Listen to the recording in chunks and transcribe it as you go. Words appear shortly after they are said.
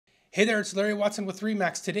Hey there, it's Larry Watson with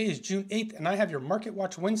RE/MAX. Today is June 8th, and I have your Market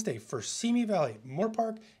Watch Wednesday for Simi Valley,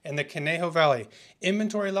 Moorpark, and the Conejo Valley.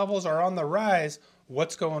 Inventory levels are on the rise.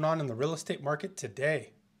 What's going on in the real estate market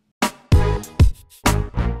today?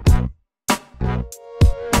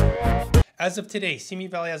 As of today, Simi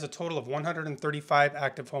Valley has a total of 135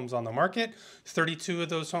 active homes on the market. 32 of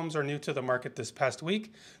those homes are new to the market this past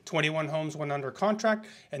week. 21 homes went under contract,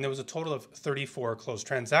 and there was a total of 34 closed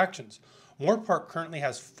transactions. Moorpark currently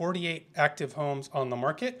has 48 active homes on the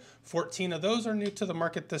market. 14 of those are new to the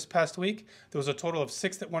market this past week. There was a total of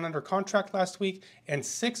 6 that went under contract last week and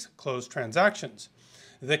 6 closed transactions.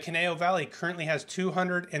 The Conejo Valley currently has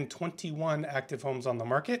 221 active homes on the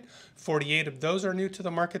market. 48 of those are new to the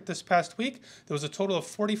market this past week. There was a total of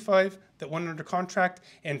 45 that went under contract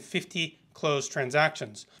and 50 closed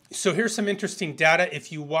transactions. So here's some interesting data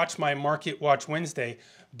if you watch my Market Watch Wednesday.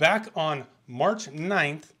 Back on March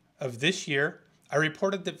 9th of this year, I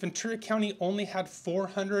reported that Ventura County only had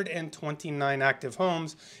 429 active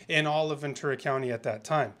homes in all of Ventura County at that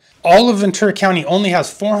time. All of Ventura County only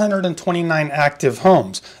has 429 active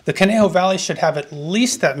homes. The Conejo Valley should have at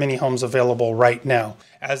least that many homes available right now.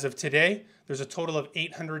 As of today, there's a total of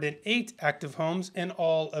 808 active homes in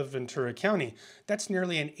all of Ventura County. That's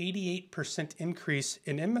nearly an 88% increase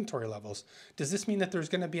in inventory levels. Does this mean that there's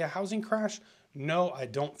going to be a housing crash? No, I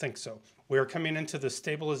don't think so. We are coming into the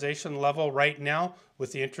stabilization level right now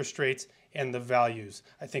with the interest rates and the values.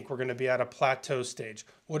 I think we're going to be at a plateau stage.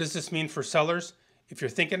 What does this mean for sellers? If you're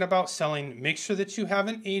thinking about selling, make sure that you have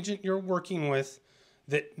an agent you're working with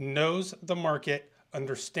that knows the market,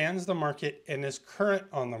 understands the market, and is current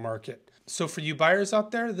on the market. So for you buyers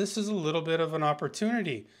out there, this is a little bit of an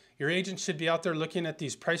opportunity. Your agent should be out there looking at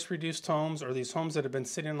these price reduced homes or these homes that have been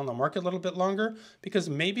sitting on the market a little bit longer, because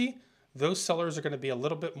maybe those sellers are going to be a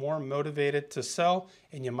little bit more motivated to sell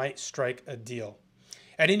and you might strike a deal.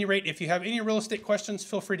 At any rate, if you have any real estate questions,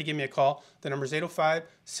 feel free to give me a call. The number is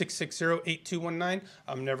 805-660-8219.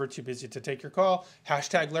 I'm never too busy to take your call.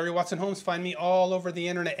 Hashtag Larry Watson Homes. Find me all over the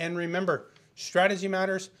internet. And remember, strategy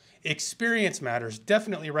matters, experience matters,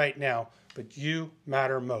 definitely right now, but you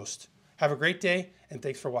matter most. Have a great day, and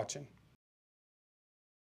thanks for watching.